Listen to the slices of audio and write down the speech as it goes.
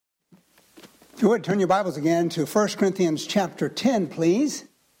If you would, turn your Bibles again to 1 Corinthians chapter 10, please.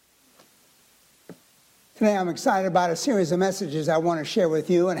 Today I'm excited about a series of messages I want to share with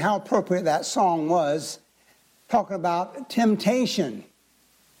you, and how appropriate that song was, talking about temptation.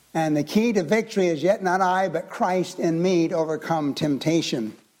 And the key to victory is yet not I, but Christ in me to overcome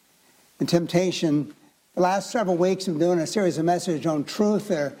temptation. And temptation, the last several weeks I'm doing a series of messages on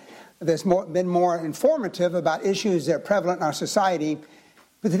truth that's been more informative about issues that are prevalent in our society.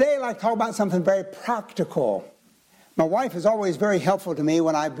 But today I'd like to talk about something very practical. My wife is always very helpful to me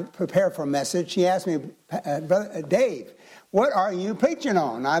when I prepare for a message. She asks me, Brother Dave, what are you preaching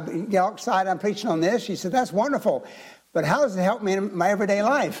on? I get all excited, I'm preaching on this. She said, that's wonderful, but how does it help me in my everyday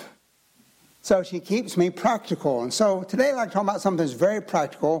life? So she keeps me practical. And so today I'd like to talk about something that's very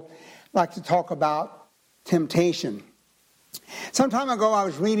practical. I'd like to talk about temptation. Some time ago I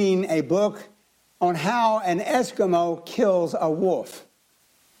was reading a book on how an Eskimo kills a wolf.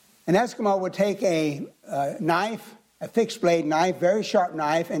 An Eskimo would take a knife, a fixed blade knife, very sharp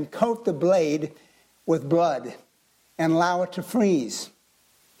knife, and coat the blade with blood and allow it to freeze.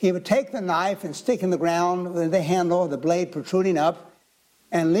 He would take the knife and stick in the ground with the handle, the blade protruding up,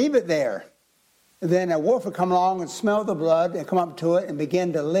 and leave it there. Then a wolf would come along and smell the blood and come up to it and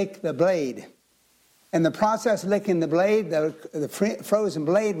begin to lick the blade. In the process of licking the blade, the frozen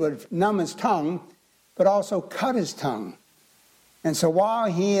blade would numb his tongue, but also cut his tongue. And so while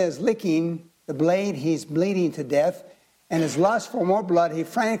he is licking the blade, he's bleeding to death. And his lust for more blood, he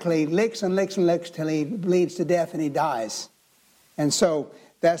frankly licks and licks and licks till he bleeds to death and he dies. And so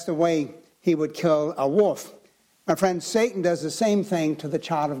that's the way he would kill a wolf. My friend, Satan does the same thing to the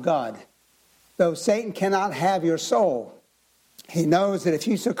child of God. Though Satan cannot have your soul, he knows that if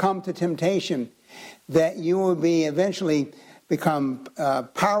you succumb to temptation, that you will be eventually become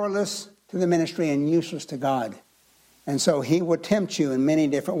powerless to the ministry and useless to God. And so he will tempt you in many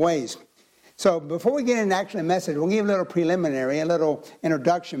different ways. So before we get into actually a message, we'll give a little preliminary, a little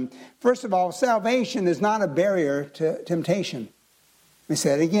introduction. First of all, salvation is not a barrier to temptation. Let me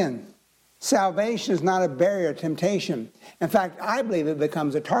say it again. Salvation is not a barrier to temptation. In fact, I believe it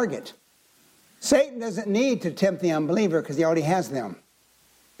becomes a target. Satan doesn't need to tempt the unbeliever because he already has them.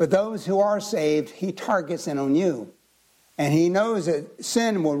 But those who are saved, he targets in on you. And he knows that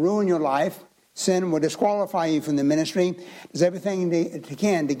sin will ruin your life. Sin will disqualify you from the ministry. Does everything it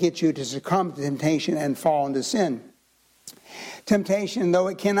can to get you to succumb to temptation and fall into sin. Temptation, though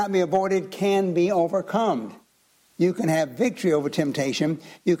it cannot be avoided, can be overcome. You can have victory over temptation.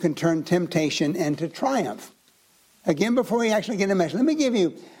 You can turn temptation into triumph. Again, before we actually get into the message, let me give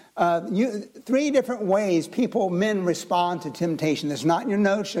you three different ways men respond to temptation. That's not in your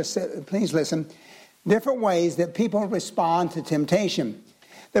notes, just please listen. Different ways that people respond to temptation.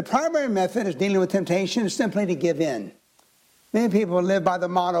 The primary method of dealing with temptation is simply to give in. Many people live by the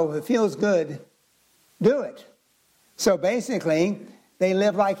motto, if it feels good, do it. So basically, they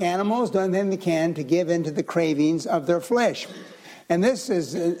live like animals, doing everything they can to give in to the cravings of their flesh. And this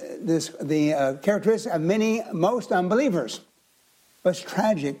is the characteristic of most unbelievers. But it's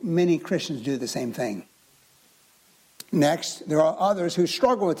tragic, many Christians do the same thing. Next, there are others who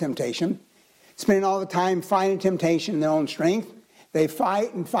struggle with temptation, spending all the time fighting temptation in their own strength. They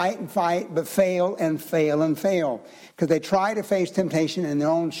fight and fight and fight, but fail and fail and fail. Because they try to face temptation in their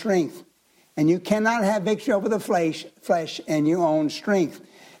own strength. And you cannot have victory over the flesh in your own strength.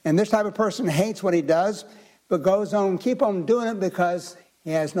 And this type of person hates what he does, but goes on, keep on doing it because he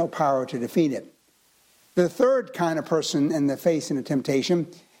has no power to defeat it. The third kind of person in the facing of temptation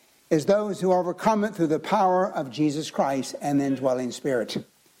is those who overcome it through the power of Jesus Christ and the indwelling Spirit.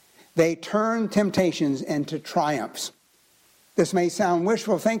 They turn temptations into triumphs. This may sound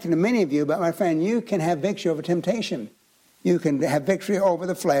wishful thinking to many of you, but my friend, you can have victory over temptation. You can have victory over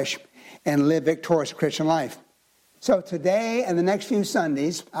the flesh and live victorious Christian life. So today and the next few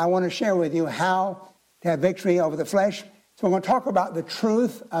Sundays, I want to share with you how to have victory over the flesh. So I'm going to talk about the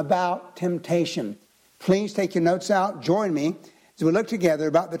truth about temptation. Please take your notes out. Join me as we look together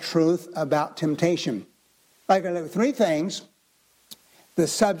about the truth about temptation. I'm going to look at three things: the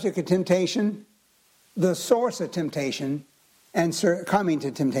subject of temptation, the source of temptation, and succumbing to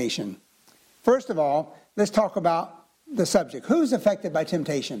temptation. First of all, let's talk about the subject. Who's affected by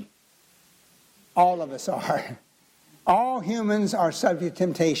temptation? All of us are. All humans are subject to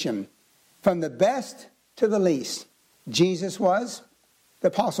temptation, from the best to the least. Jesus was, the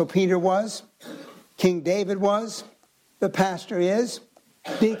Apostle Peter was, King David was, the pastor is,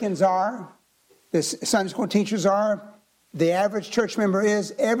 deacons are, the Sunday school teachers are, the average church member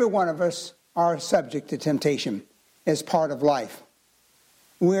is. Every one of us are subject to temptation as part of life.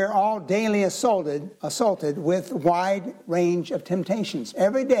 We're all daily assaulted with wide range of temptations.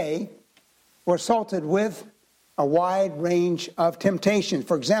 Every day, We're assaulted with a wide range of temptations.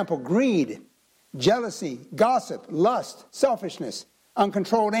 For example, greed, jealousy, gossip, lust, selfishness,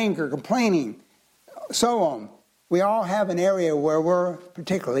 uncontrolled anger, complaining, so on. We all have an area where we're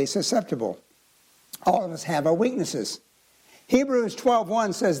particularly susceptible. All of us have our weaknesses. Hebrews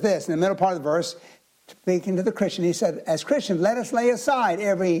 12:1 says this, in the middle part of the verse, speaking to the Christian, he said, as Christians, let us lay aside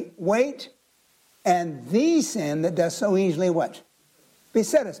every weight and the sin that does so easily what?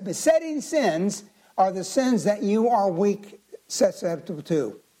 Beset us. Besetting sins are the sins that you are weak, susceptible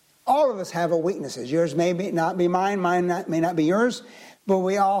to. All of us have our weaknesses. Yours may not be mine, may not be yours, but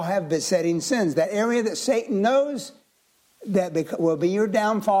we all have besetting sins. That area that Satan knows that will be your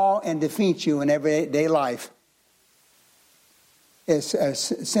downfall and defeat you in everyday life is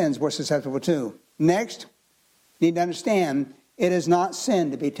sins we're susceptible to. Next, you need to understand, it is not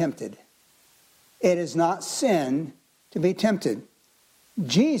sin to be tempted. It is not sin to be tempted.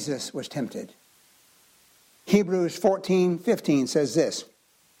 Jesus was tempted. Hebrews 14:15 says this,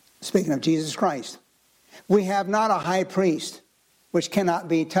 speaking of Jesus Christ, we have not a high priest which cannot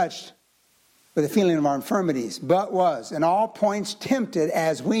be touched with the feeling of our infirmities, but was in all points tempted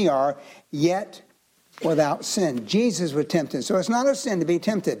as we are, yet without sin. Jesus was tempted. So it's not a sin to be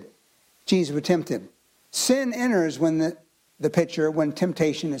tempted. Jesus was tempted. Sin enters when the picture when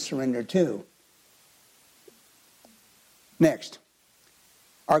temptation is surrendered to. Next,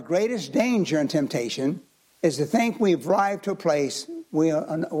 our greatest danger in temptation is to think we've arrived to a place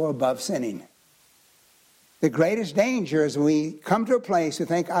we're above sinning. The greatest danger is we come to a place we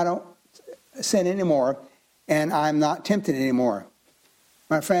think, I don't sin anymore and I'm not tempted anymore.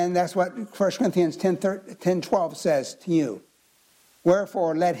 My friend, that's what 1 Corinthians 10:12 says to you.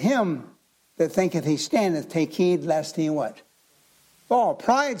 Wherefore let him that thinketh he standeth take heed lest he what? Fall.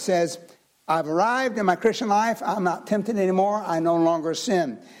 Pride says, I've arrived in my Christian life, I'm not tempted anymore, I no longer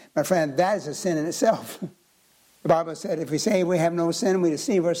sin. My friend, that is a sin in itself. The Bible said if we say we have no sin, we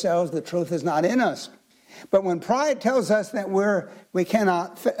deceive ourselves, the truth is not in us. But when pride tells us that we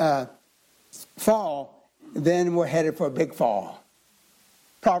cannot fall, then we're headed for a big fall.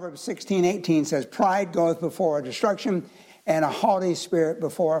 Proverbs 16:18 says, pride goeth before a destruction, and a haughty spirit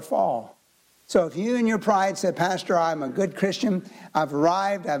before a fall. So if you in your pride said, Pastor, I'm a good Christian, I've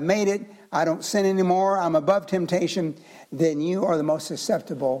arrived, I've made it, I don't sin anymore, I'm above temptation, then you are the most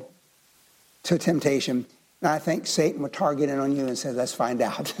susceptible to temptation. And I think Satan will target it on you and say, let's find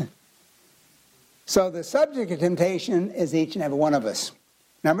out. So the subject of temptation is each and every one of us.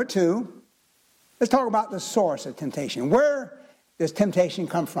 Number two, let's talk about the source of temptation. Where does temptation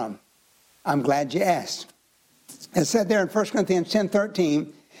come from? I'm glad you asked. It said there in 1 Corinthians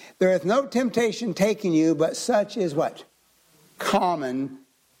 10:13, there is no temptation taking you, but such is what? Common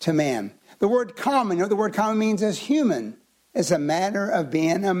to man. The word common, you know what the word common means is human. It's a matter of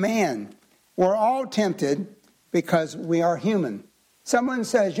being a man. We're all tempted because we are human. Someone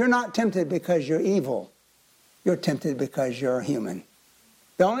says you're not tempted because you're evil. You're tempted because you're human.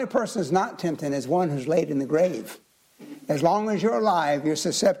 The only person who's not tempted is one who's laid in the grave. As long as you're alive, you're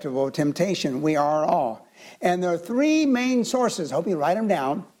susceptible to temptation. We are all. And there are three main sources. I hope you write them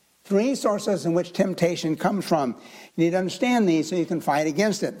down. Three sources in which temptation comes from. You need to understand these so you can fight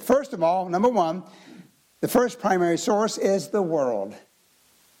against it. First of all, number one, the first primary source is the world.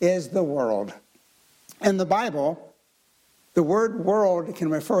 Is the world. In the Bible, the word world can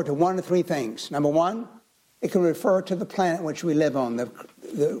refer to one of three things. Number one, it can refer to the planet which we live on,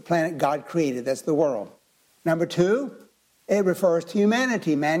 the planet God created. That's the world. Number two, it refers to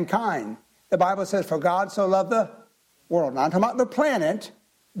humanity, mankind. The Bible says, for God so loved the world. Not talking about the planet,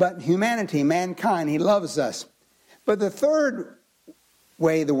 but humanity, mankind. He loves us. But the third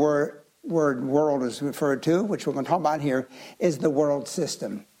way the word world is referred to, which we're going to talk about here, is the world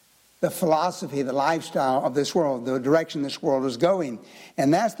system. The philosophy, the lifestyle of this world, the direction this world is going.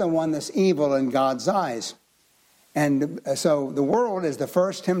 And that's the one that's evil in God's eyes. And so the world is the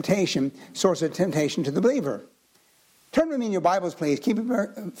first temptation, source of temptation to the believer. Turn with me in your Bibles, please. Keep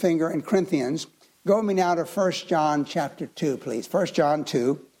your finger in Corinthians. Go with me now to 1 John chapter 2, please. 1 John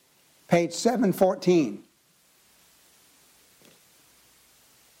 2, page 714.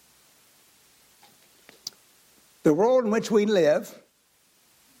 The world in which we live,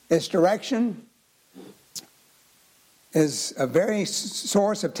 its direction is a very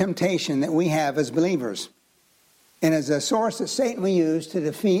source of temptation that we have as believers. And is a source that Satan will use to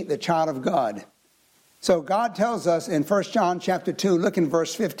defeat the child of God. So God tells us in 1 John chapter 2, look in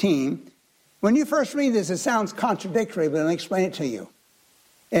verse 15. When you first read this, it sounds contradictory, but let me explain it to you.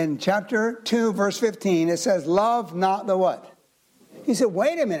 In chapter 2, verse 15, it says, love not the what? He said,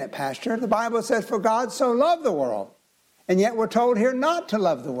 wait a minute, Pastor. The Bible says, for God so loved the world. And yet we're told here not to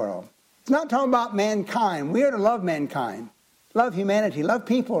love the world. It's not talking about mankind. We are to love mankind, love humanity, love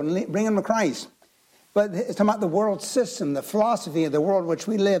people, and bring them to Christ. But it's talking about the world system, the philosophy of the world in which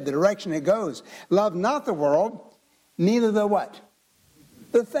we live, the direction it goes. Love not the world, neither the what?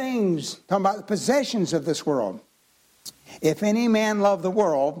 The things. Talking about the possessions of this world. If any man love the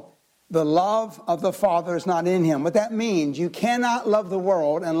world, the love of the Father is not in him. What that means, you cannot love the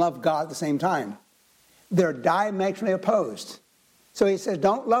world and love God at the same time. They're diametrically opposed. So he says,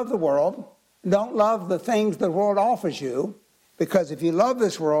 don't love the world. Don't love the things the world offers you. Because if you love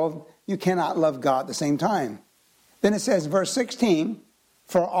this world, you cannot love God at the same time. Then it says in verse 16,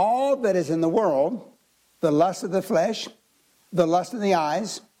 for all that is in the world, the lust of the flesh, the lust of the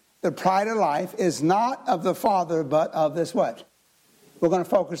eyes, the pride of life, is not of the Father, but of this what? We're going to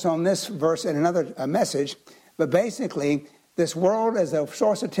focus on this verse in another message. But basically, this world is a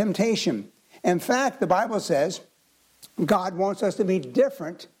source of temptation. In fact, the Bible says God wants us to be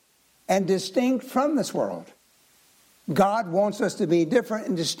different and distinct from this world. God wants us to be different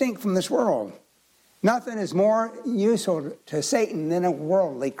and distinct from this world. Nothing is more useful to Satan than a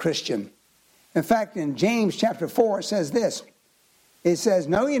worldly Christian. In fact, in James chapter 4, it says this. It says,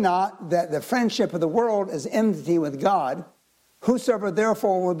 know ye not that the friendship of the world is enmity with God? Whosoever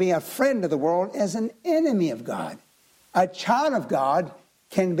therefore will be a friend of the world is an enemy of God. A child of God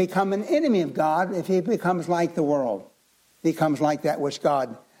can become an enemy of God if he becomes like the world. He becomes like that which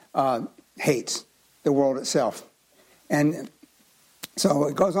God hates, the world itself. And so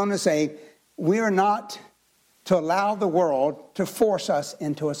it goes on to say, we are not to allow the world to force us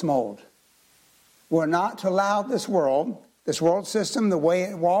into its mold. We're not to allow this world system, the way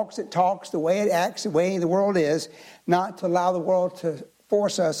it walks, it talks, the way it acts, the way the world is, not to allow the world to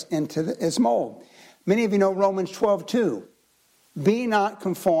force us into its mold. Many of you know Romans 12:2. Be not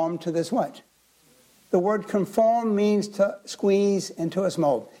conformed to this what? The word conform means to squeeze into its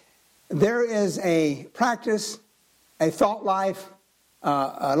mold. There is a practice, a thought life,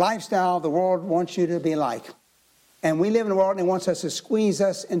 a lifestyle the world wants you to be like. And we live in a world and it wants us to squeeze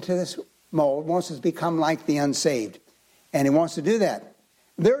us into this mold, wants us to become like the unsaved. And he wants to do that.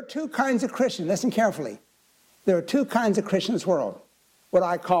 There are two kinds of Christians. Listen carefully. There are two kinds of Christians in this world. What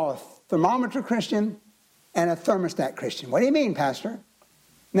I call a thermometer Christian and a thermostat Christian. What do you mean, Pastor?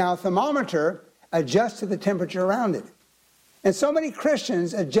 Now, a thermometer adjusts to the temperature around it. And so many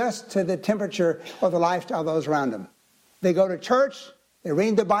Christians adjust to the temperature or the lifestyle of those around them. They go to church, they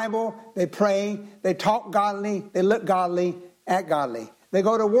read the Bible, they pray, they talk godly, they look godly, act godly. They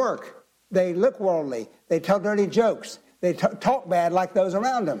go to work, they look worldly, they tell dirty jokes, they talk bad like those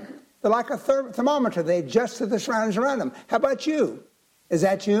around them. They're like a thermometer. They adjust to the surroundings around them. How about you? Is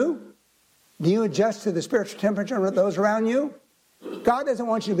that you? Do you adjust to the spiritual temperature of those around you? God doesn't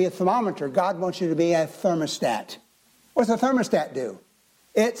want you to be a thermometer. God wants you to be a thermostat. What's a thermostat do?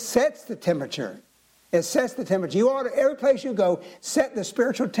 It sets the temperature. It sets the temperature. You ought to, every place you go, set the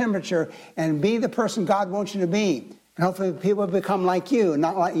spiritual temperature and be the person God wants you to be. And hopefully people become like you,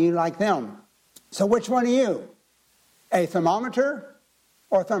 not like you like them. So which one are you? A thermometer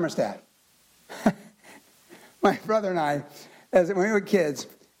or a thermostat? My brother and I, when we were kids,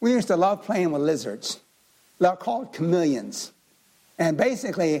 we used to love playing with lizards. They're called chameleons. And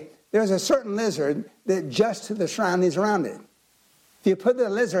basically, there's a certain lizard that adjusts to the surroundings around it. If you put the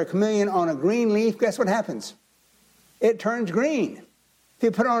lizard, a chameleon, on a green leaf, guess what happens? It turns green. If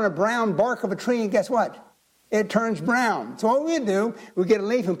you put it on a brown bark of a tree, guess what? It turns brown. So what we do, we get a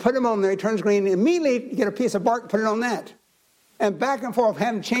leaf and put him on there, it turns green, and immediately you get a piece of bark, put it on that. And back and forth,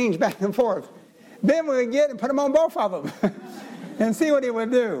 have him change back and forth. Then we would get and put him on both of them and see what he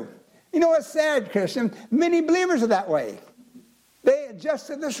would do. You know what's sad, Christian? Many believers are that way. They adjust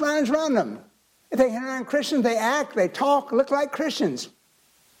to the surroundings around them. If they hang around Christians, they act, they talk, look like Christians.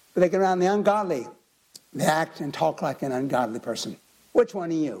 But they get around the ungodly. They act and talk like an ungodly person. Which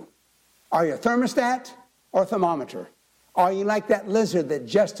one are you? Are you a thermostat or a thermometer? Are you like that lizard that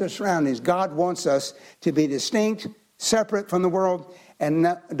adjusts to surroundings? God wants us to be distinct, separate from the world, and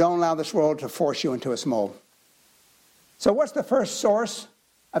don't allow this world to force you into its mold. So what's the first source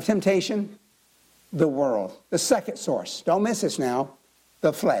of temptation? The world. The second source, don't miss this now,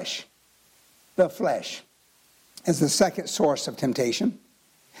 the flesh. The flesh is the second source of temptation.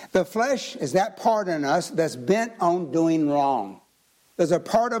 The flesh is that part in us that's bent on doing wrong. There's a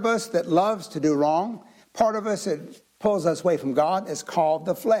part of us that loves to do wrong. Part of us that pulls us away from God is called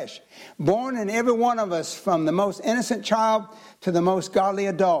the flesh. Born in every one of us, from the most innocent child to the most godly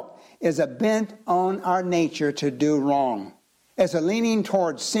adult, is a bent on our nature to do wrong. It's a leaning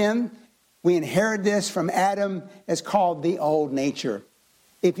towards sin. We inherit this from Adam. It's called the old nature.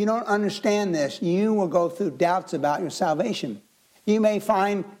 If you don't understand this, you will go through doubts about your salvation. You may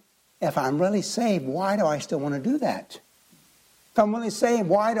find if I'm really saved, why do I still want to do that? If I'm really saved,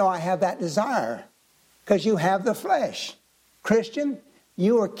 why do I have that desire? Because you have the flesh. Christian,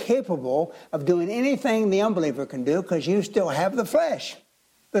 you are capable of doing anything the unbeliever can do because you still have the flesh.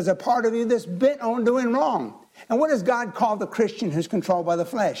 There's a part of you that's bent on doing wrong. And what does God call the Christian who's controlled by the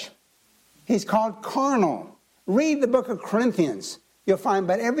flesh? He's called carnal. Read the book of Corinthians. You'll find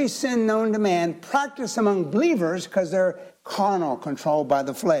about every sin known to man practiced among believers because they're carnal, controlled by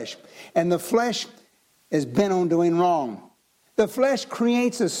the flesh. And the flesh is bent on doing wrong. The flesh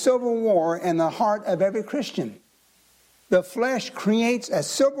creates a civil war in the heart of every Christian. The flesh creates a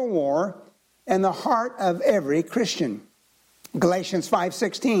civil war in the heart of every Christian. Galatians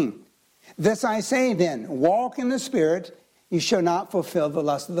 5:16. This I say then, walk in the Spirit, you shall not fulfill the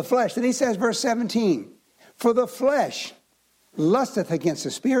lust of the flesh. Then he says, verse 17, for the flesh lusteth against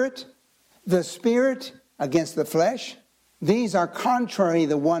the Spirit against the flesh. These are contrary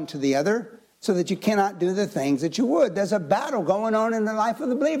the one to the other, so that you cannot do the things that you would. There's a battle going on in the life of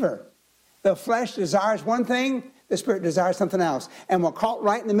the believer. The flesh desires one thing, the Spirit desires something else. And we're caught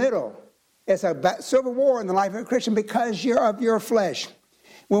right in the middle. It's a civil war in the life of a Christian because you're of your flesh.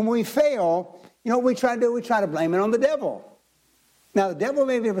 When we fail, you know what we try to do? We try to blame it on the devil. Now, the devil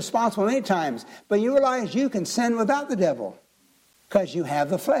may be responsible many times, but you realize you can sin without the devil because you have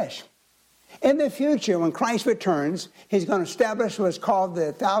the flesh. In the future, when Christ returns, he's going to establish what's called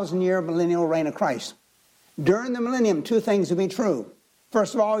the 1,000-year millennial reign of Christ. During the millennium, two things will be true.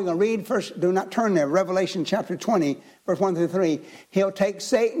 First of all, you're going to read, first, do not turn there, Revelation chapter 20, verse 1 through 3. He'll take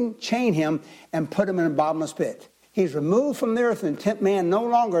Satan, chain him, and put him in a bottomless pit. He's removed from the earth and tempt man no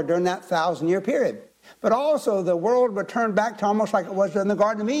longer during that 1,000-year period. But also, the world returned back to almost like it was during the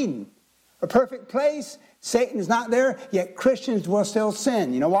Garden of Eden. A perfect place, Satan is not there, yet Christians will still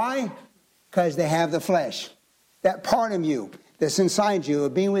sin. You know why? Because they have the flesh. That part of you that's inside you will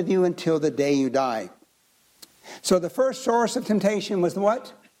be with you until the day you die. So the first source of temptation was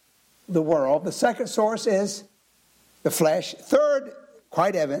what? The world. The second source is the flesh. Third,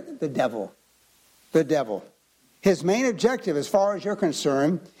 quite evident, the devil. The devil. His main objective, as far as you're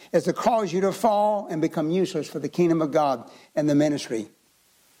concerned, is to cause you to fall and become useless for the kingdom of God and the ministry.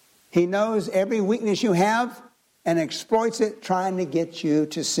 He knows every weakness you have and exploits it, trying to get you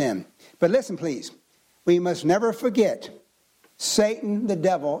to sin. But listen, please. We must never forget, Satan, the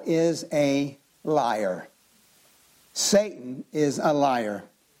devil, is a liar. Satan is a liar.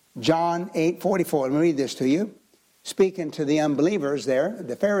 John 8:44. Let me read this to you. Speaking to the unbelievers there,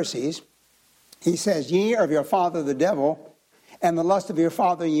 the Pharisees, he says, ye are of your father the devil, and the lust of your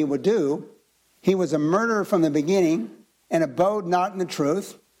father ye will do. He was a murderer from the beginning, and abode not in the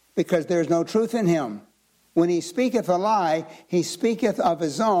truth, because there is no truth in him. When he speaketh a lie, he speaketh of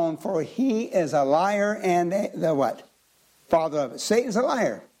his own, for he is a liar and the what? Father of it. Satan's a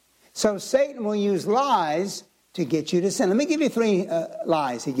liar. So Satan will use lies to get you to sin. Let me give you three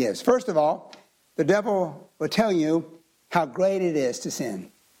lies he gives. First of all, the devil will tell you how great it is to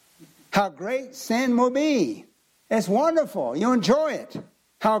sin. How great sin will be. It's wonderful. You enjoy it.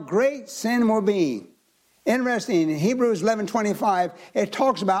 How great sin will be. Interesting, in Hebrews 11:25, it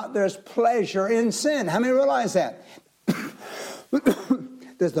talks about there's pleasure in sin. How many realize that?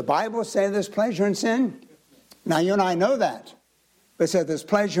 Does the Bible say there's pleasure in sin? Now, you and I know that. But it says there's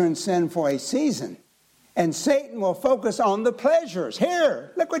pleasure in sin for a season. And Satan will focus on the pleasures.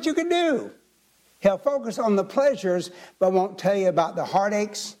 Here, look what you can do. He'll focus on the pleasures, but won't tell you about the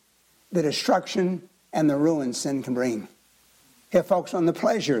heartaches, the destruction, and the ruin sin can bring. He'll focus on the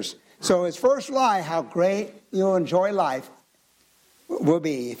pleasures. So his first lie, how great you'll enjoy life, will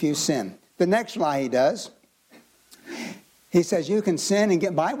be if you sin. The next lie he does, he says you can sin and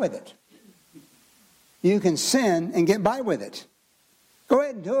get by with it. You can sin and get by with it. Go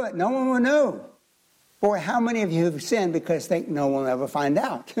ahead and do it. No one will know. Boy, how many of you have sinned because think no one will ever find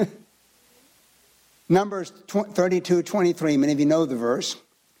out? Numbers 32:23, many of you know the verse.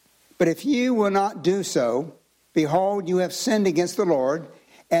 But if you will not do so, behold, you have sinned against the Lord,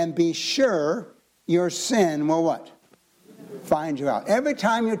 and be sure your sin will what? Find you out. Every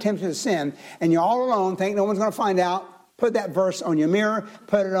time you're tempted to sin and you're all alone, think no one's going to find out, put that verse on your mirror,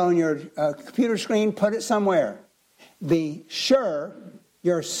 put it on your computer screen, put it somewhere. Be sure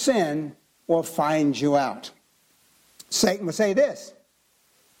your sin will find you out. Satan will say this,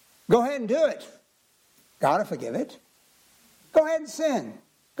 go ahead and do it. God will forgive it. Go ahead and sin.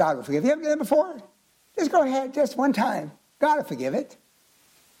 God will forgive you. You haven't done it before? Just go ahead, just one time. God will forgive it.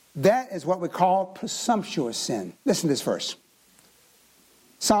 That is what we call presumptuous sin. Listen to this verse.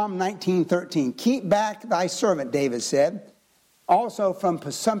 Psalm 19:13. Keep back thy servant, David said, also from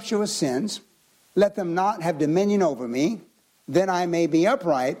presumptuous sins. Let them not have dominion over me. Then I may be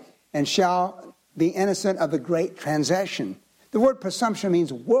upright and shall be innocent of the great transgression. The word presumption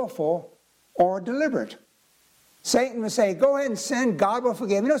means willful or deliberate. Satan will say, go ahead and sin, God will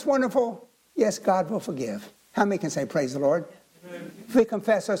forgive. You know what's wonderful? Yes, God will forgive. How many can say, praise the Lord? Amen. If we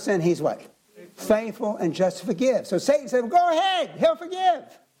confess our sin, he's what? Faithful and just to forgive. So Satan said, well, go ahead, he'll forgive.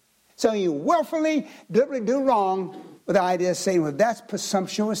 So you willfully, deliberately do wrong with the idea of saying, well, that's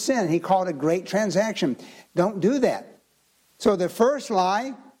presumptuous sin. He called it great transaction. Don't do that. So the first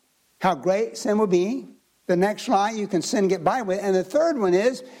lie, how great sin will be. The next lie, you can sin and get by with. And the third one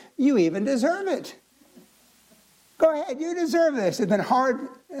is, you even deserve it. Go ahead, you deserve this. It's been hard,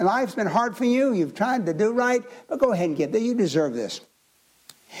 life's been hard for you. You've tried to do right, but go ahead and get that. You deserve this.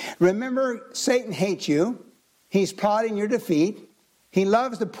 Remember, Satan hates you. He's plotting your defeat. He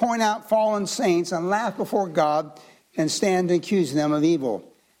loves to point out fallen saints and laugh before God and stand and accuse them of evil.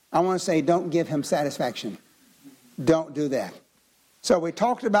 I want to say, don't give him satisfaction. Don't do that. So we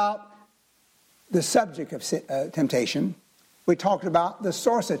talked about the subject of temptation. We talked about the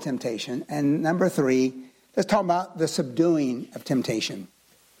source of temptation. And number 3, let's talk about the subduing of temptation.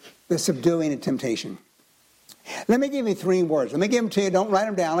 The subduing of temptation. Let me give you 3 words. Let me give them to you. Don't write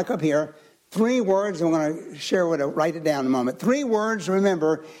them down. Look up here. 3 words. I'm going to share with you. Write it down in a moment. 3 words,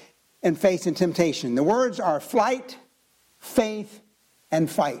 remember, in facing temptation. The words are flight, faith, and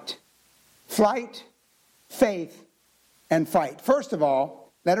fight. Flight, faith, and fight. First of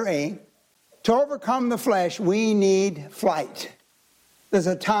all, letter A, to overcome the flesh, we need flight. There's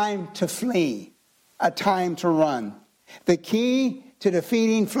a time to flee, a time to run. The key to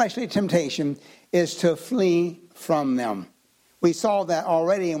defeating fleshly temptation is to flee from them. We saw that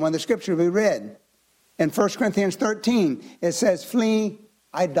already in one of the scriptures we read. In 1 Corinthians 13, it says, flee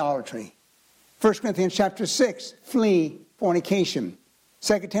idolatry. 1 Corinthians chapter 6, flee fornication.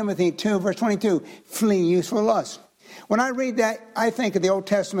 2 Timothy 2, verse 22, flee youthful lust. When I read that, I think of the Old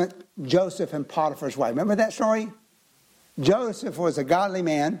Testament, Joseph and Potiphar's wife. Remember that story? Joseph was a godly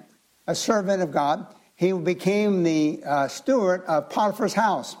man, a servant of God. He became the steward of Potiphar's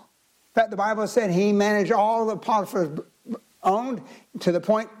house. In fact, the Bible said he managed all that Potiphar owned to the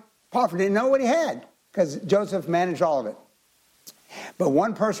point Potiphar didn't know what he had because Joseph managed all of it. But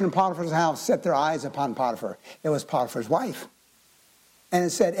one person in Potiphar's house set their eyes upon Potiphar. It was Potiphar's wife. And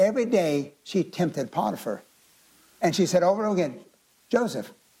it said every day she tempted Potiphar. And she said over and over again,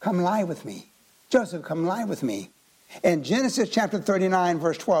 Joseph, come lie with me. Joseph, come lie with me. In Genesis chapter 39,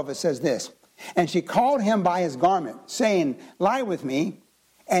 verse 12, it says this. And she called him by his garment, saying, lie with me.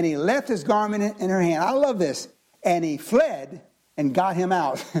 And he left his garment in her hand. I love this. And he fled and got him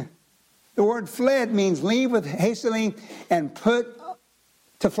out. The word fled means leave with hastily and put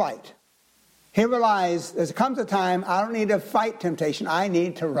to flight. He realized there comes a time I don't need to fight temptation. I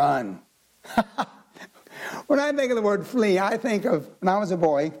need to run. When I think of the word flee, I think of when I was a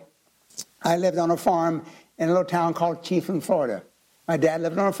boy, I lived on a farm in a little town called Chiefland, Florida. My dad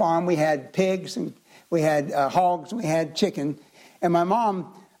lived on a farm. We had pigs, and we had hogs, and we had chicken. And my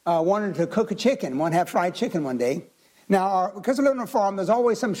mom wanted to cook a chicken, wanted to have fried chicken one day. Now, because we lived on a farm, there's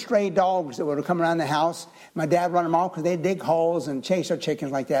always some stray dogs that would come around the house. My dad run them off because they'd dig holes and chase our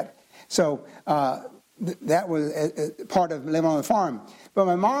chickens like that. So that was part of living on the farm. But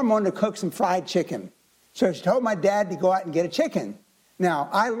my mom wanted to cook some fried chicken. So she told my dad to go out and get a chicken. Now,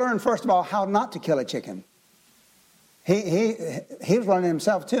 I learned, first of all, how not to kill a chicken. He was learning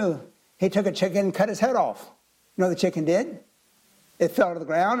himself, too. He took a chicken and cut his head off. You know what the chicken did? It fell to the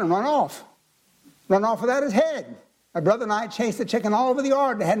ground and run off. Run off without his head. My brother and I chased the chicken all over the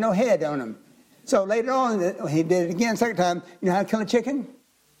yard that had no head on him. So later on, he did it again, second time. You know how to kill a chicken?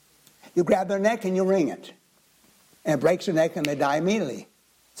 You grab their neck and you wring it. And it breaks their neck and they die immediately.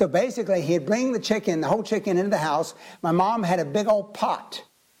 So basically, he'd bring the chicken, the whole chicken, into the house. My mom had a big old pot,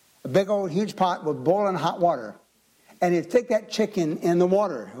 a big old huge pot with boiling hot water. And he'd stick that chicken in the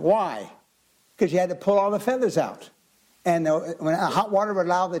water. Why? Because you had to pull all the feathers out. And when hot water would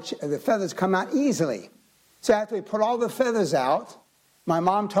allow the feathers to come out easily. So after we put all the feathers out, my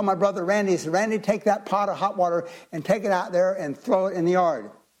mom told my brother Randy, he said, Randy, take that pot of hot water and take it out there and throw it in the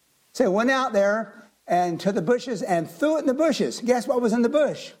yard. So he went out there and to the bushes and threw it in the bushes. Guess what was in the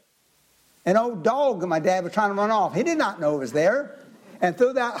bush? An old dog that my dad was trying to run off. He did not know it was there. And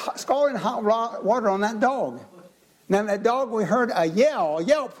threw that scalding hot water on that dog. Now that dog, we heard a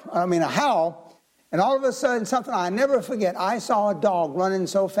howl. And all of a sudden, something I never forget, I saw a dog running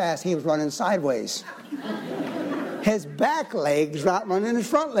so fast, he was running sideways. His back legs not running his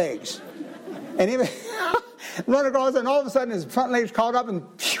front legs. And he run across, and all of a sudden, his front legs caught up, and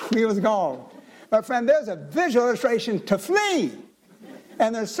he was gone. But friend, there's a visual illustration to flee.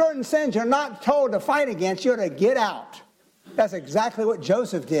 And there's certain sins you're not told to fight against, you're to get out. That's exactly what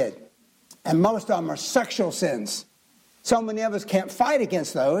Joseph did. And most of them are sexual sins. So many of us can't fight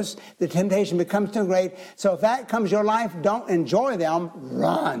against those. The temptation becomes too great. So if that comes your life, don't enjoy them.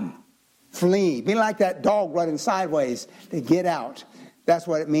 Run. Flee. Be like that dog running sideways to get out. That's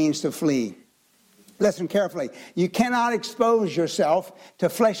what it means to flee. Listen carefully. You cannot expose yourself to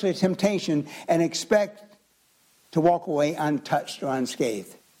fleshly temptation and expect to walk away untouched or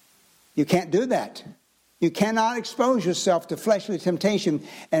unscathed. You can't do that. You cannot expose yourself to fleshly temptation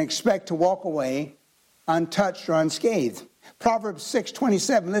and expect to walk away untouched or unscathed. Proverbs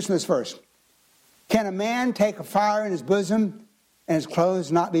 6:27, listen to this verse. Can a man take a fire in his bosom and his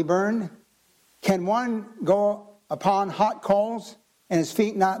clothes not be burned? Can one go upon hot coals and his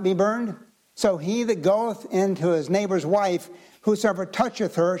feet not be burned? So he that goeth into his neighbor's wife, whosoever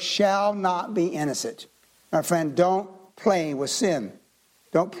toucheth her shall not be innocent. My friend, don't play with sin.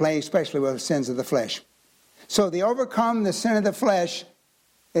 Don't play especially with sins of the flesh. So the overcome the sin of the flesh,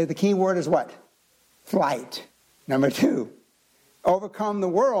 the key word is what? Flight. Number 2, overcome the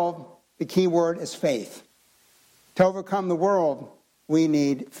world, the key word is faith. To overcome the world, we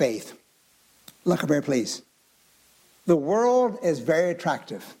need faith. Look up here, please. The world is very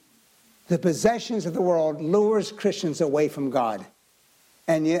attractive. The possessions of the world lures Christians away from God.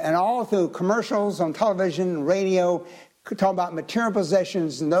 And all through commercials on television, radio, talk about material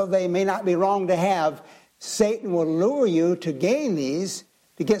possessions, and though they may not be wrong to have, Satan will lure you to gain these,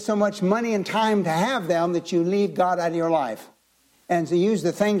 to get so much money and time to have them that you leave God out of your life. And to use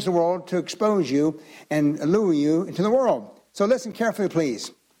the things of the world to expose you and lure you into the world. So listen carefully,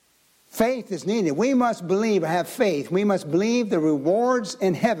 please. Faith is needed. We must believe or have faith. We must believe the rewards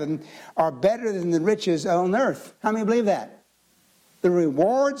in heaven are better than the riches on earth. How many believe that? The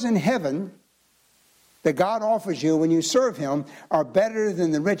rewards in heaven that God offers you when you serve Him are better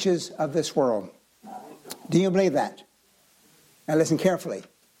than the riches of this world. Do you believe that? Now listen carefully.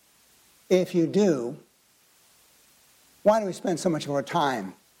 If you do, why do we spend so much of our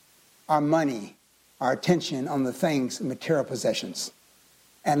time, our money, our attention on the things, material possessions,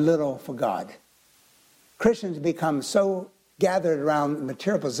 and little for God? Christians become so gathered around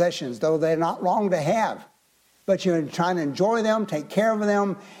material possessions, though they're not wrong to have, but you're trying to enjoy them, take care of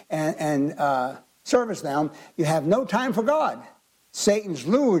them, and service them. You have no time for God. Satan's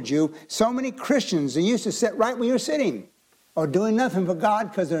lured you. So many Christians are used to sit right where you're sitting, or doing nothing for God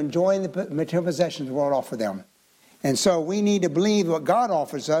because they're enjoying the material possessions the world offers them. And so we need to believe what God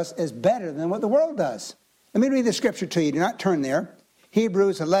offers us is better than what the world does. Let me read the scripture to you. Do not turn there.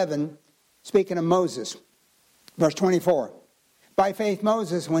 Hebrews 11, speaking of Moses, verse 24. By faith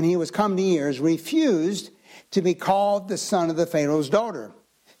Moses, when he was come to years, refused to be called the son of the Pharaoh's daughter,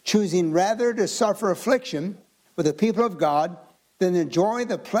 choosing rather to suffer affliction with the people of God than enjoy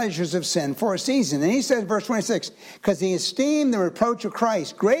the pleasures of sin for a season. And he says, verse 26, because he esteemed the reproach of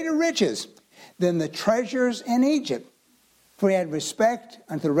Christ greater riches than the treasures in Egypt, for he had respect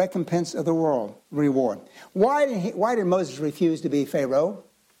unto the recompense of the world reward. Why did Moses refuse to be Pharaoh,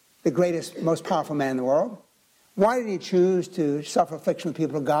 the greatest, most powerful man in the world? Why did he choose to suffer affliction with the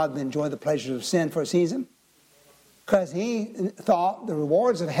people of God and enjoy the pleasures of sin for a season? Because he thought the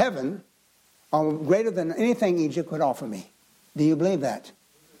rewards of heaven are greater than anything Egypt could offer me. Do you believe that?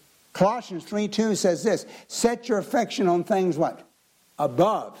 Colossians 3:2 says this, set your affection on things what?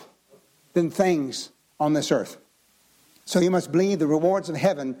 Above than things on this earth. So you must believe the rewards of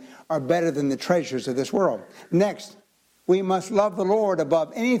heaven are better than the treasures of this world. Next, we must love the Lord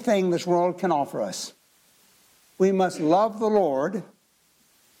above anything this world can offer us. We must love the Lord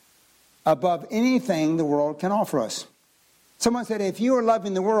above anything the world can offer us. Someone said, if you are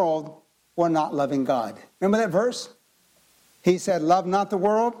loving the world, we're not loving God. Remember that verse? He said, love not the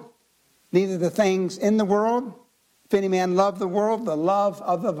world, neither the things in the world. If any man love the world, the love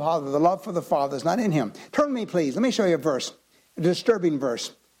of the Father, the love for the Father is not in him. Turn to me, please. Let me show you a verse, a disturbing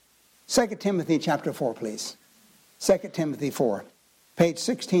verse. 2 Timothy chapter 4, please. 2 Timothy 4, page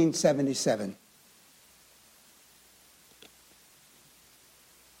 1677.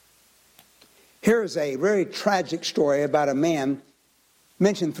 Here's a very tragic story about a man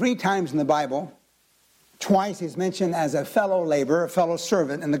mentioned 3 times in the Bible. Twice he's mentioned as a fellow laborer, a fellow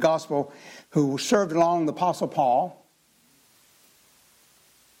servant in the gospel who served along the Apostle Paul.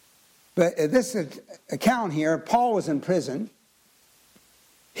 But this account here, Paul was in prison.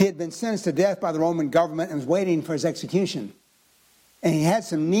 He had been sentenced to death by the Roman government and was waiting for his execution. And he had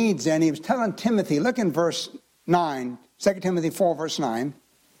some needs there, and he was telling Timothy, look in verse 9, 2 Timothy 4, verse 9.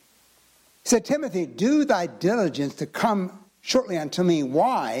 He said, Timothy, do thy diligence to come shortly unto me.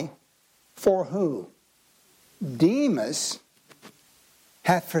 Why? For who? Demas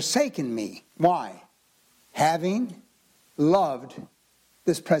hath forsaken me. Why? Having loved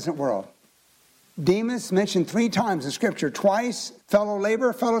this present world. Demas mentioned 3 times in Scripture, twice fellow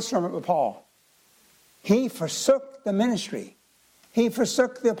laborer, fellow servant with Paul. He forsook the ministry. He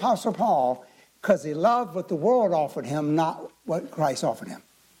forsook the Apostle Paul because he loved what the world offered him, not what Christ offered him.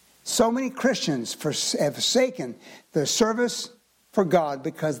 So many Christians have forsaken their service for God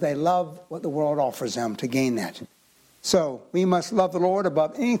because they love what the world offers them to gain that. So we must love the Lord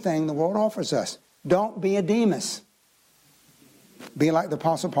above anything the world offers us. Don't be a Demas. Be like the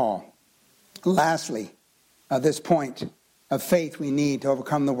Apostle Paul. Lastly, at this point of faith we need to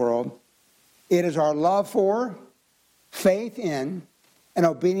overcome the world, it is our love for, faith in, and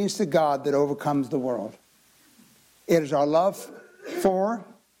obedience to God that overcomes the world. It is our love for,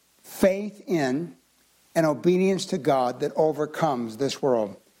 faith in, and obedience to God that overcomes this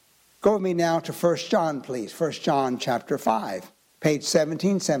world. Go with me now to 1 John, please. 1 John chapter 5, page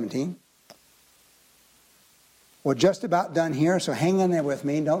 1717. We're just about done here, so hang in there with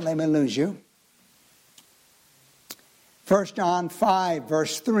me. Don't let me lose you. 1 John 5,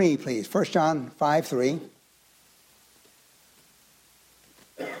 verse 3, please. 1 John 5, 3.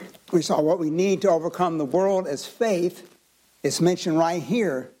 We saw what we need to overcome the world as faith. It's mentioned right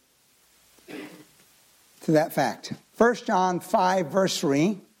here to that fact. 1 John 5, verse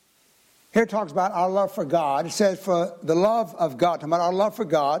 3. Here it talks about our love for God. It says, for the love of God, talking about our love for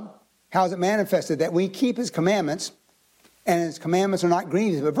God, how is it manifested? That we keep His commandments, and His commandments are not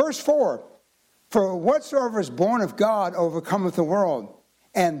grievous. But verse 4, for whatsoever is born of God overcometh the world.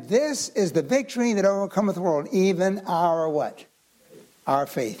 And this is the victory that overcometh the world, even our what? Our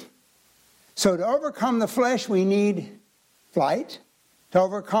faith. So to overcome the flesh, we need flight. To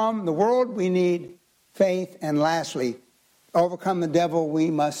overcome the world, we need faith. And lastly, to overcome the devil,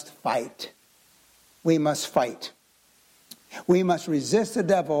 we must fight. We must fight. We must resist the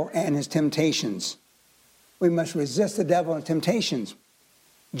devil and his temptations. We must resist the devil and temptations.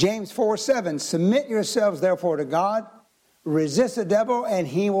 James 4:7, submit yourselves therefore to God, resist the devil, and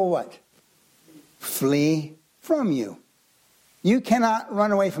he will what? Flee from you. You cannot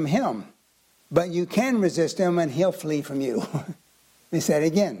run away from him, but you can resist him and he'll flee from you. Let me say it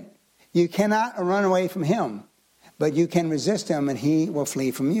again. You cannot run away from him, but you can resist him and he will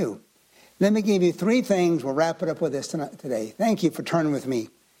flee from you. Let me give you 3 things. We'll wrap it up with this today. Thank you for turning with me.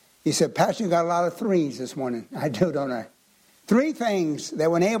 You said, Pastor, you got a lot of 3s this morning. I do, don't I? 3 things that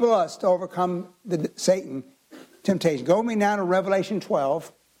will enable us to overcome the Satan temptation. Go with me now to Revelation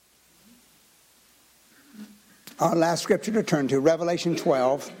 12. Our last scripture to turn to, Revelation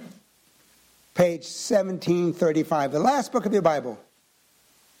 12, page 1735, the last book of your Bible.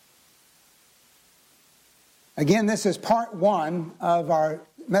 Again, this is part 1 of our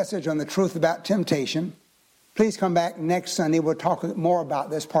message on the truth about temptation. Please come back next Sunday. We'll talk more about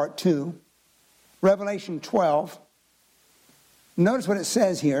this, part 2. Revelation 12. Notice what it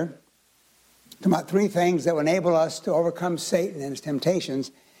says here. About 3 things that will enable us to overcome Satan and his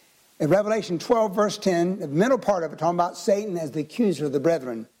temptations. In Revelation 12, verse 10, the middle part of it, talking about Satan as the accuser of the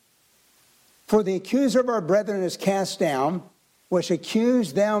brethren. For the accuser of our brethren is cast down, which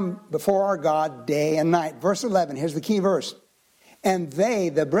accused them before our God day and night. Verse 11, here's the key verse. And they,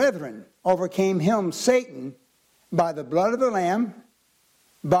 the brethren, overcame him, Satan, by the blood of the Lamb,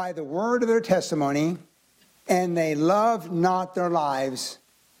 by the word of their testimony, and they loved not their lives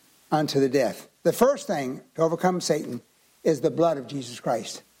unto the death. The first thing to overcome Satan is the blood of Jesus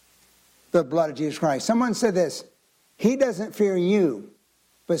Christ. The blood of Jesus Christ. Someone said this, he doesn't fear you,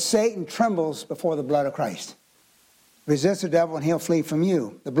 but Satan trembles before the blood of Christ. Resist the devil and he'll flee from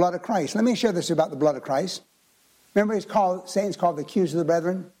you. The blood of Christ. Let me share this about the blood of Christ. Remember Satan's called the accuser of the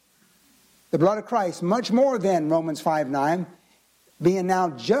brethren? The blood of Christ, much more than Romans 5:9, being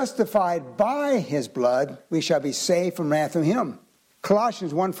now justified by his blood, we shall be saved from wrath of him.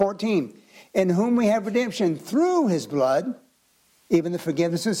 Colossians 1:14, in whom we have redemption through his blood, even the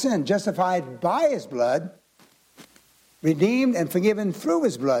forgiveness of sin, justified by his blood, redeemed and forgiven through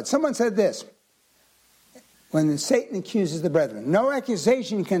his blood. Someone said this, when Satan accuses the brethren, no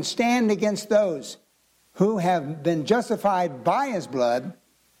accusation can stand against those who have been justified by his blood,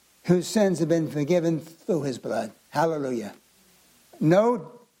 whose sins have been forgiven through his blood. Hallelujah.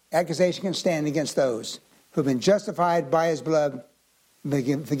 No accusation can stand against those who have been justified by his blood,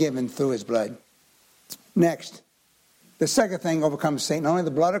 forgiven through his blood. Next, the second thing overcomes Satan, not only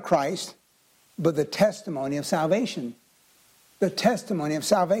the blood of Christ, but the testimony of salvation. The testimony of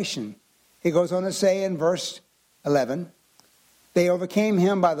salvation. He goes on to say in verse 11, they overcame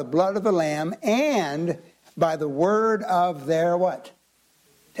him by the blood of the Lamb and by the word of their what?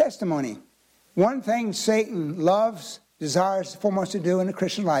 Testimony. One thing Satan loves, desires foremost to do in the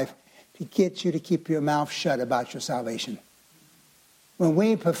Christian life, to get you to keep your mouth shut about your salvation. When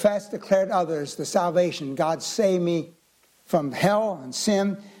we profess, declare to others the salvation, God saved me from hell and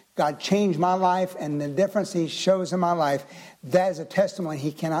sin, God changed my life, and the difference he shows in my life, that is a testimony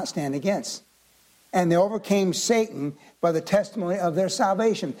he cannot stand against. And they overcame Satan by the testimony of their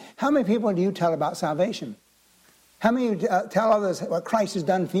salvation. How many people do you tell about salvation? How many tell others what Christ has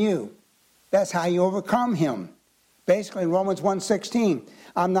done for you? That's how you overcome him. Basically, Romans 1:16,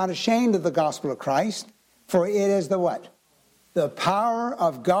 I'm not ashamed of the gospel of Christ, for it is the what? The power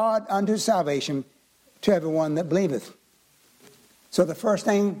of God unto salvation to everyone that believeth. So the first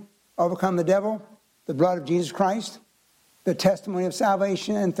thing, overcome the devil, the blood of Jesus Christ, the testimony of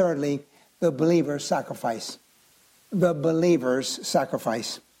salvation, and thirdly, the believer's sacrifice. The believer's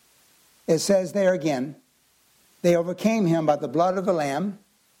sacrifice. It says there again, they overcame him by the blood of the Lamb,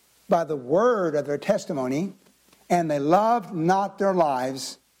 by the word of their testimony, and they loved not their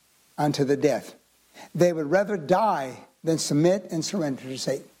lives unto the death. They would rather die than submit and surrender to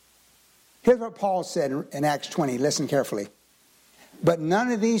Satan. Here's what Paul said in Acts 20. Listen carefully. But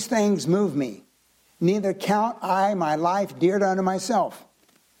none of these things move me, neither count I my life dear unto myself,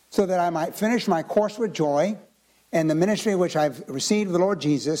 so that I might finish my course with joy and the ministry which I've received of the Lord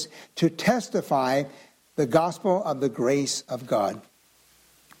Jesus to testify the gospel of the grace of God.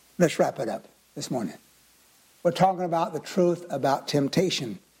 Let's wrap it up this morning. We're talking about the truth about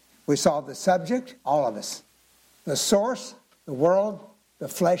temptation. We saw the subject, all of us. The source, the world, the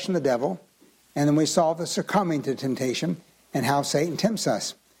flesh, and the devil. And then we saw the succumbing to temptation and how Satan tempts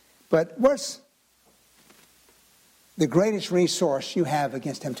us. But what's the greatest resource you have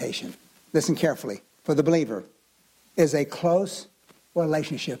against temptation? Listen carefully. For the believer, is a close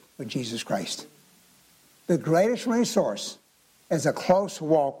relationship with Jesus Christ. The greatest resource is a close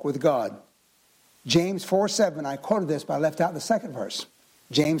walk with God. James 4:7, I quoted this, but I left out the second verse.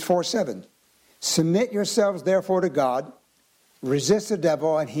 James 4:7. Submit yourselves therefore to God, resist the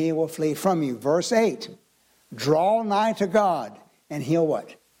devil, and he will flee from you. Verse 8. Draw nigh to God, and he'll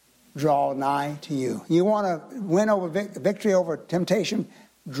what? Draw nigh to you. You want to win over victory over temptation?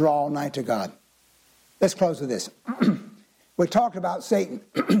 Draw nigh to God. Let's close with this. We talked about Satan.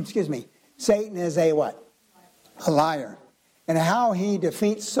 Excuse me. Satan is a what? A liar. And how he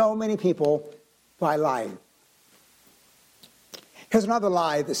defeats so many people by lying. Here's another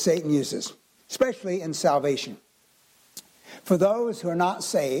lie that Satan uses, especially in salvation. For those who are not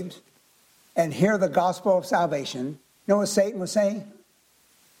saved and hear the gospel of salvation, you know what Satan was saying?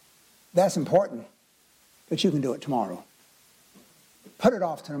 That's important, but you can do it tomorrow. Put it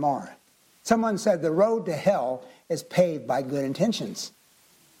off to tomorrow. Someone said the road to hell is paved by good intentions.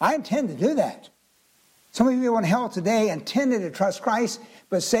 I intend to do that. Some of you in hell today intended to trust Christ,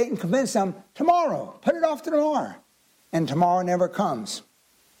 but Satan convinced them tomorrow. Put it off to tomorrow. And tomorrow never comes.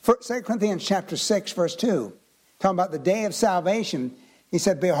 2 Corinthians chapter 6, verse 2, talking about the day of salvation. He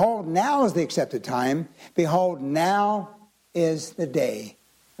said, behold, now is the accepted time. Behold, now is the day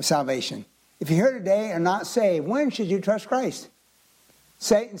of salvation. If you're here today and not saved, when should you trust Christ?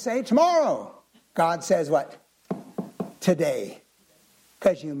 Satan say tomorrow. God says what? Today.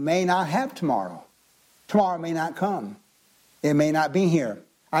 Because you may not have tomorrow. Tomorrow may not come. It may not be here.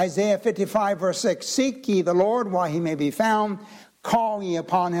 Isaiah 55 verse 6. Seek ye the Lord while he may be found. Call ye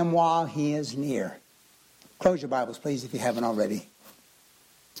upon him while he is near. Close your Bibles, please, if you haven't already.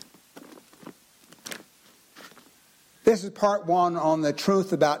 This is part one on the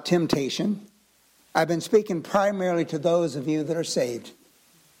truth about temptation. I've been speaking primarily to those of you that are saved.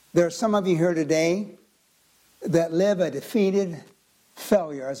 There are some of you here today that live a defeated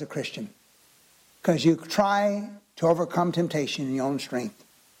failure as a Christian because you try to overcome temptation in your own strength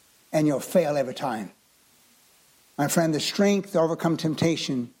and you'll fail every time. My friend, the strength to overcome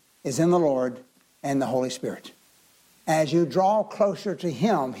temptation is in the Lord and the Holy Spirit. As you draw closer to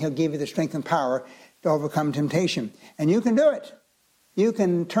him, he'll give you the strength and power to overcome temptation. And you can do it. You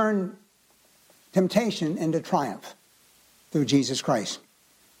can turn temptation into triumph through Jesus Christ.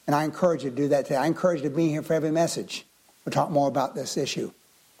 And I encourage you to do that today. I encourage you to be here for every message. We'll talk more about this issue.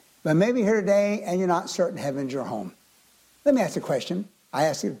 But maybe you're here today and you're not certain heaven's your home. Let me ask a question. I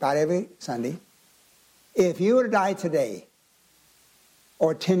ask it about every Sunday. If you were to die today,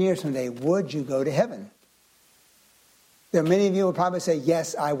 or 10 years from today, would you go to heaven? There are many of you who will probably say,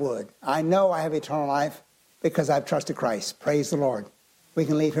 yes, I would. I know I have eternal life because I've trusted Christ. Praise the Lord. We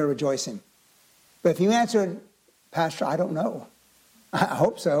can leave here rejoicing. But if you answered, Pastor, I don't know. I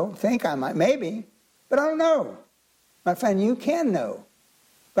hope so. Think I might. Maybe. But I don't know. My friend, you can know.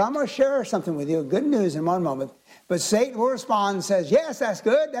 But I'm going to share something with you. Good news in one moment. But Satan will respond and says, yes, that's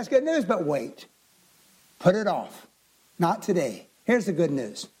good. That's good news. But wait. Put it off. Not today. Here's the good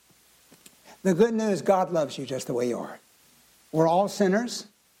news. The good news, God loves you just the way you are. We're all sinners,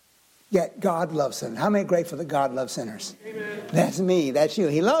 yet God loves sinners. How many are grateful that God loves sinners? Amen. That's me. That's you.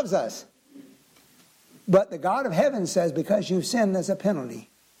 He loves us. But the God of heaven says, because you've sinned, there's a penalty.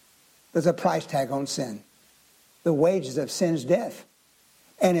 There's a price tag on sin. The wages of sin is death.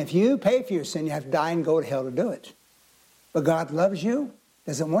 And if you pay for your sin, you have to die and go to hell to do it. But God loves you,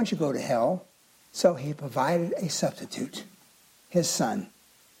 doesn't want you to go to hell, so he provided a substitute, his son.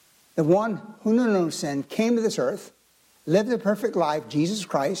 The one who knew no sin came to this earth, lived a perfect life, Jesus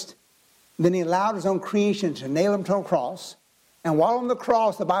Christ. Then he allowed his own creation to nail him to a cross. And while on the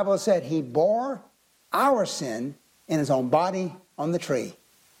cross, the Bible said he bore our sin in his own body on the tree.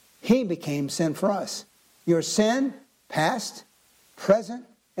 He became sin for us. Your sin, past, present,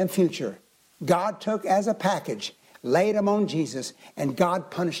 and future, God took as a package, laid them on Jesus, and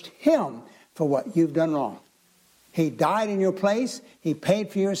God punished him for what you've done wrong. He died in your place. He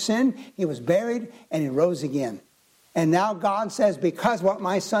paid for your sin. He was buried, and he rose again. And now God says, because what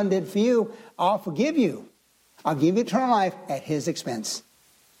my son did for you, I'll forgive you. I'll give you eternal life at his expense.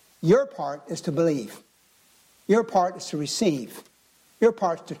 Your part is to believe. Your part is to receive. Your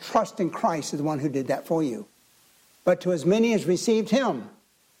part is to trust in Christ as the one who did that for you. But to as many as received him,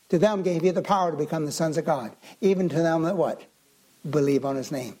 to them gave you the power to become the sons of God. Even to them that what? Believe on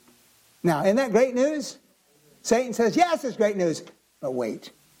his name. Now, isn't that great news? Satan says, yes, it's great news. But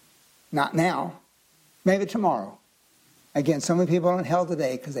wait. Not now. Maybe tomorrow. Again, so many people are in hell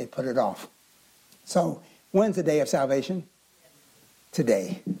today because they put it off. So, when's the day of salvation?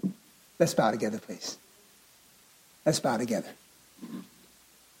 Today. Let's bow together, please. Let's bow together.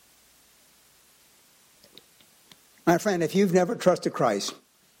 My friend, if you've never trusted Christ,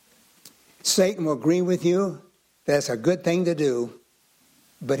 Satan will agree with you that it's a good thing to do,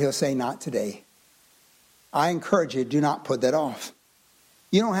 but he'll say not today. I encourage you, do not put that off.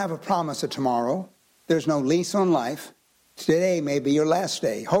 You don't have a promise of tomorrow. There's no lease on life. Today may be your last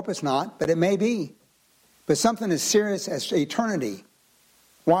day. Hope it's not, but it may be. But something as serious as eternity,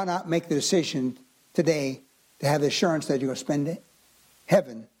 why not make the decision today to have the assurance that you're going to spend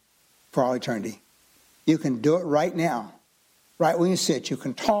heaven for all eternity? You can do it right now. Right where you sit, you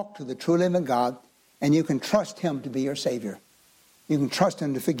can talk to the true living God, and you can trust him to be your Savior. You can trust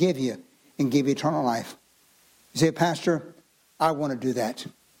him to forgive you and give you eternal life. You say, Pastor, I want to do that.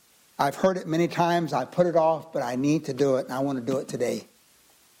 I've heard it many times. I've put it off, but I need to do it, and I want to do it today.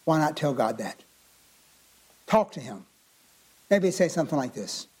 Why not tell God that? Talk to him. Maybe say something like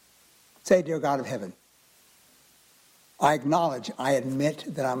this. Say, dear God of heaven, I acknowledge, I admit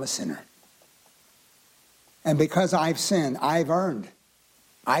that I'm a sinner. And because I've sinned, I've earned.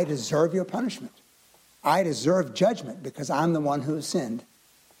 I deserve your punishment. I deserve judgment because I'm the one who has sinned.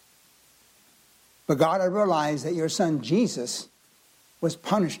 But God, I realize that your son Jesus was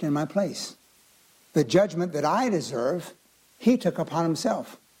punished in my place. The judgment that I deserve, he took upon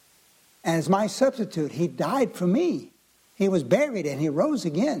himself. And as my substitute, he died for me. He was buried and he rose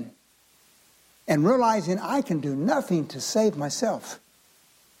again. And realizing I can do nothing to save myself,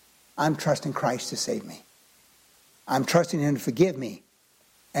 I'm trusting Christ to save me. I'm trusting him to forgive me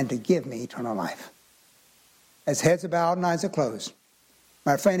and to give me eternal life. As heads are bowed and eyes are closed,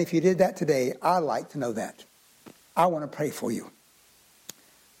 my friend, if you did that today, I'd like to know that. I want to pray for you.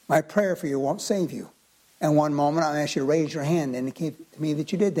 My prayer for you won't save you. In one moment, I'll ask you to raise your hand and indicate to me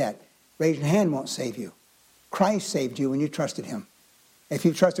that you did that. Raise your hand won't save you. Christ saved you when you trusted him. If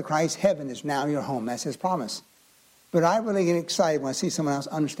you trusted Christ, heaven is now your home. That's his promise. But I really get excited when I see someone else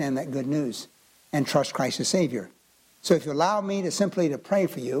understand that good news and trust Christ as Savior. So if you allow me to simply to pray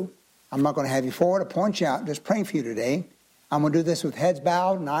for you, I'm not going to have you forward or point you out, just praying for you today. I'm going to do this with heads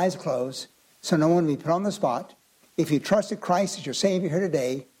bowed and eyes closed, so no one will be put on the spot. If you trusted Christ as your Savior here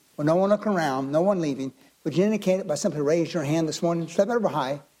today, with no one looking around, no one leaving, would you indicate it by simply raising your hand this morning, step over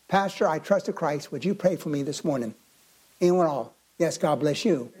high? Pastor, I trusted Christ. Would you pray for me this morning? Anyone else? Yes, God bless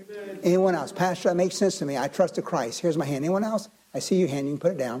you. Amen. Anyone else? Pastor, that makes sense to me. I trusted Christ. Here's my hand. Anyone else? I see your hand. You can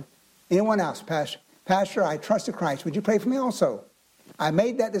put it down. Anyone else? Pastor, I trusted Christ. Would you pray for me also? I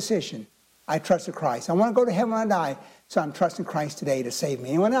made that decision. I trusted Christ. I want to go to heaven when I die, so I'm trusting Christ today to save me.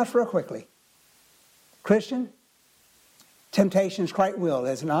 Anyone else real quickly? Christian, temptation is quite real,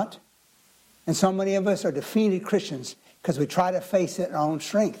 is it not? And so many of us are defeated Christians because we try to face it in our own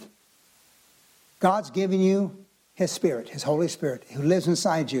strength. God's given you his Spirit, his Holy Spirit, who lives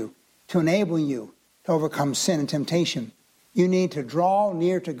inside you to enable you to overcome sin and temptation. You need to draw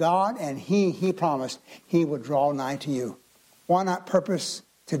near to God, and he promised he would draw nigh to you. Why not purpose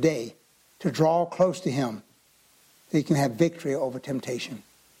today to draw close to him so you can have victory over temptation?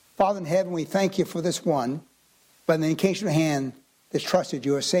 Father in heaven, we thank you for this one, but in the case of your hand that's trusted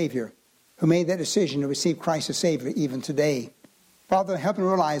you as Savior, who made that decision to receive Christ as Savior even today. Father, help them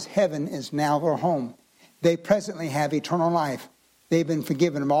realize heaven is now their home. They presently have eternal life. They've been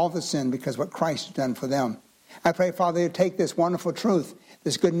forgiven of all the sin because of what Christ has done for them. I pray, Father, you take this wonderful truth,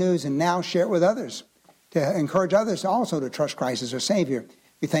 this good news, and now share it with others, to encourage others also to trust Christ as their Savior.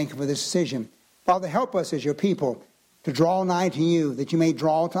 We thank you for this decision. Father, help us as your people to draw nigh to you, that you may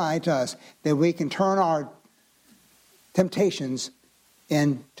draw nigh to us, that we can turn our temptations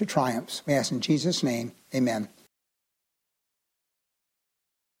into triumphs. We ask in Jesus' name, amen.